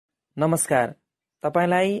नमस्कार,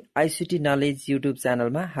 तपाईलाई ICT knowledge YouTube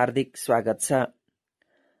च्यानलमा हार्दिक स्वागत छ।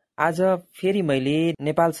 आज फेरि मैले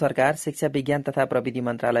नेपाल सरकार शिक्षा विज्ञान तथा प्रविधि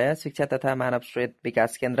मन्त्रालय शिक्षा तथा मानव स्रोत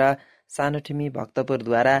विकास केन्द्र सानोठिमी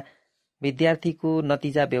भक्तपुरद्वारा विद्यार्थीको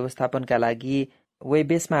नतिजा व्यवस्थापनका लागि वेब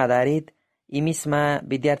बेसमा आधारित इमिसमा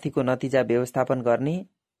विद्यार्थीको नतिजा व्यवस्थापन गर्ने,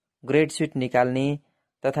 ग्रेडसिट निकाल्ने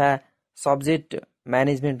तथा सब्जेक्ट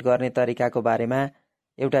म्यानेजमेन्ट गर्ने तरिकाको बारेमा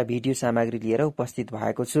एउटा भिडियो सामग्री लिएर उपस्थित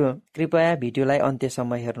भएको छु। कृपया भिडियोलाई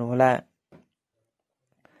अन्त्यसम्म हेर्नुहोला।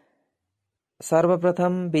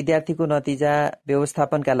 सर्वप्रथम विद्यार्थीको नतिजा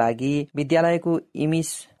व्यवस्थापनका लागि विद्यालयको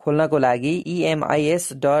इमिस खोल्नको लागि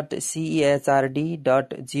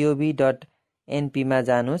emis.cehrd.gov.np मा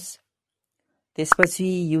जानुस्। त्यसपछि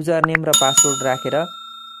युजर नेम र पासवर्ड राखेर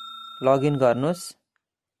लगइन गर्नुस्।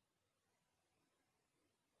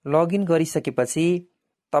 लगइन गरिसकेपछि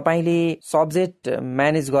तपाईले सब्जेक्ट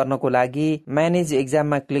म्यानेज गर्नको लागि म्यानेज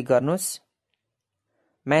एक्जाममा क्लिक गर्नुस्।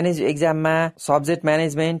 Manage एक्जाममा subject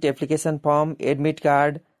management, application form, admit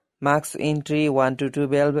card, marks entry 1 to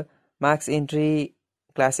 12, marks entry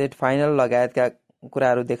class 8 final लगायतका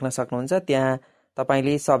कुराहरू देख्न सक्नुहुन्छ। त्यहाँ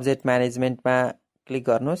तपाईले सब्जेक्ट म्यानेजमेन्टमा क्लिक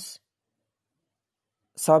गर्नुस्।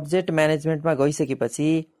 सब्जेक्ट म्यानेजमेन्टमा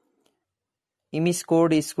गइसकेपछि इमिस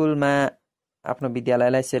कोड स्कुलमा आफ्नो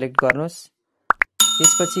विद्यालयलाई सेलेक्ट गर्नुस्।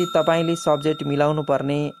 त्यसपछि तपाईले सब्जेक्ट मिलाउनु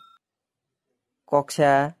पर्ने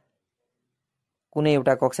कक्षा कुनै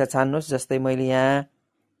एउटा कक्षा छान्नुस्। जस्तै मैले यहाँ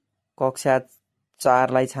कक्षा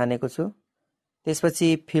 4 लाई छानेको छु।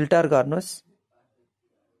 त्यसपछि फिल्टर गर्नुस्।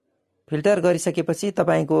 फिल्टर गरिसकेपछि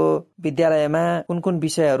तपाईको विद्यालयमा कुन कुन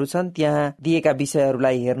विषयहरू छन् त्यहाँ दिएका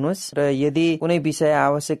विषयहरूलाई हेर्नुस् र यदि कुनै विषय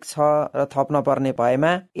आवश्यक छ र थप्न पर्ने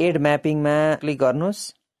भएमा एड म्यापिङमा क्लिक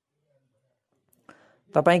गर्नुस्।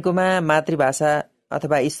 तपाईकोमा मातृभाषा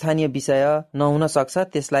अथवा स्थानीय विषय नहुन सक्छ,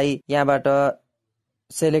 त्यसलाई यहाँबाट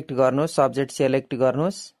सेलेक्ट गर्नुस्, सब्जेक्ट सेलेक्ट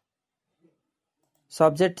गर्नुस्।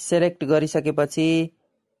 सब्जेक्ट सेलेक्ट गरिसकेपछि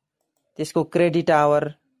त्यसको क्रेडिट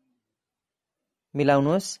आवर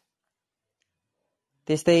मिलाउनुस्।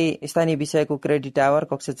 त्यस्तै स्थानीय विषयको क्रेडिट आवर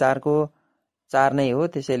कक्षा 4 को 4 नै हो,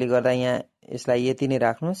 त्यसैले गर्दा यहाँ यसलाई यति नै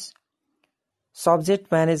राख्नुस्।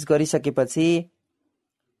 सब्जेक्ट म्यानेज गरिसकेपछि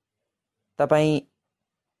तपाई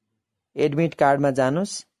एडमिट कार्डमा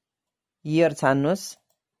जानुस्, इयर छान्नुस्,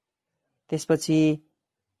 त्यसपछि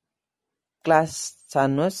क्लास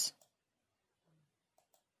छान्नुस्,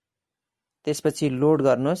 त्यसपछि लोड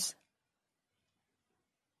गर्नुस्।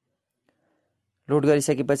 लोड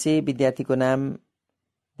गरिसकेपछि विद्यार्थीको नाम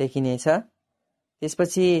देखिनेछ।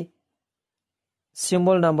 त्यसपछि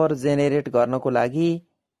सिम्बल नम्बर जेनेरेट गर्नको लागि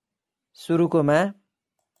सुरुकोमा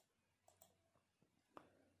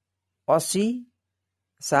 80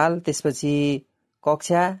 साल, त्यसपछि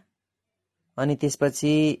कक्षा अनि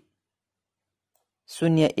त्यसपछि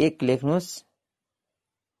 01 लेख्नुस्।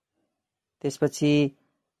 त्यसपछि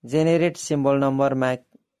जेनेरेट सिम्बल नम्बरमा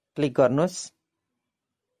क्लिक गर्नुस्।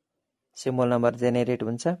 सिम्बल नम्बर जेनेरेट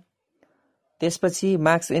हुन्छ। त्यसपछि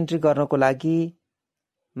मार्क्स इन्ट्री गर्नको लागि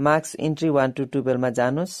मार्क्स इन्ट्री 1 to 12 मा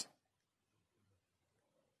जानुस्।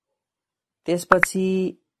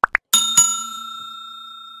 त्यसपछि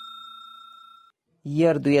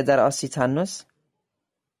इयर 2080 छान्नुस्।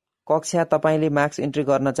 कक्षा तपाईले मार्क्स इन्ट्री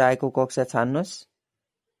गर्न चाहेको कक्षा छान्नुस्।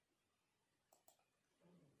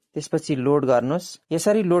 त्यसपछि लोड गर्नुस्।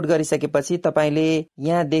 यसरी लोड गरिसकेपछि तपाईले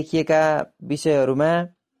यहाँ देखिएका विषयहरूमा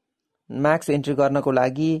मार्क्स इन्ट्री गर्नको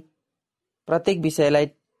लागि प्रत्येक विषयलाई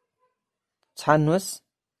छान्नुस्।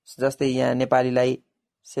 जस्तै यहाँ नेपालीलाई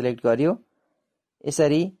सेलेक्ट गर्यो।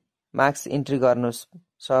 यसरी मार्क्स इन्ट्री गर्नुस्।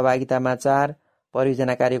 सहभागितामा 4,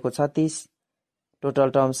 परियोजना कार्यको 36, टोटल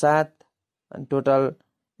टर्म 7 अनि टोटल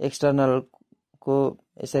एक्सटर्नल को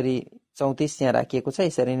यसरी 34 यहाँ राखिएको छ।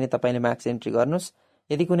 यसरी नै तपाईले मार्क्स इन्ट्री गर्नुस्।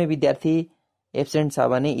 यदि कुनै विद्यार्थी एब्सेन्ट छ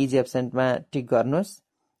भने इज एब्सेन्टमा टिक गर्नुस्।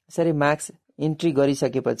 यसरी मार्क्स इन्ट्री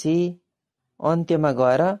गरिसकेपछि अन्त्यमा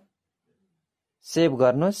गएर सेभ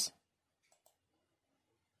गर्नुस्।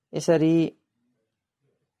 यसरी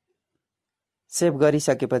सेभ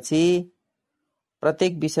गरिसकेपछि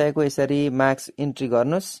प्रत्येक विषयको यसरी मार्क्स इन्ट्री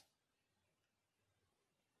गर्नुस्।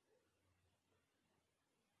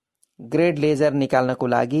 ग्रेड लेजर निकाल्नको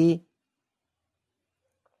लागि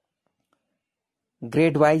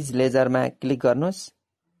ग्रेड वाइज लेजरमा क्लिक गर्नुस्।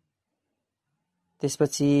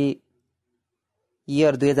 त्यसपछि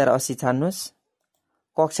इयर 2080 छान्नुस्।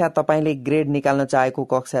 कक्षा तपाईले ग्रेड निकाल्न चाहेको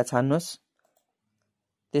कक्षा छान्नुस्।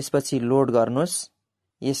 त्यसपछि लोड गर्नुस्।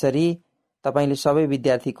 यसरी तपाईले सबै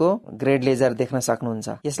विद्यार्थीको ग्रेड लेजर देख्न सक्नुहुन्छ।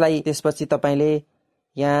 यसलाई त्यसपछि तपाईले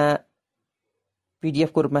यहाँ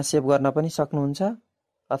पीडीएफ को रूपमा सेभ गर्न पनि सक्नुहुन्छ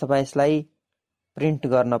अथवा यसलाई प्रिन्ट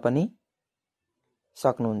गर्न पनि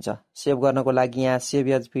सक्नुहुन्छ। सेभ गर्नको लागि यहाँ सेभ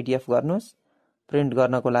एज PDF गर्नुहोस्। प्रिन्ट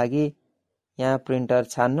गर्नको लागि यहाँ प्रिन्टर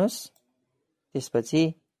छान्नुहोस्।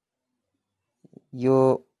 त्यसपछि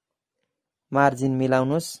यो मार्जिन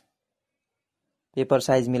मिलाउनुहोस्। पेपर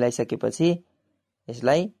साइज मिलाइसकेपछि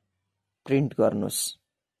यसलाई प्रिन्ट गर्नुहोस्।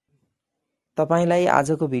 तपाईलाई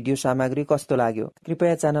आजको भिडियो सामग्री कस्तो लाग्यो?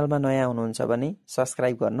 कृपया च्यानलमा नयाँ हुनुहुन्छ भने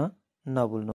सब्स्क्राइब गर्न नभुल्नु।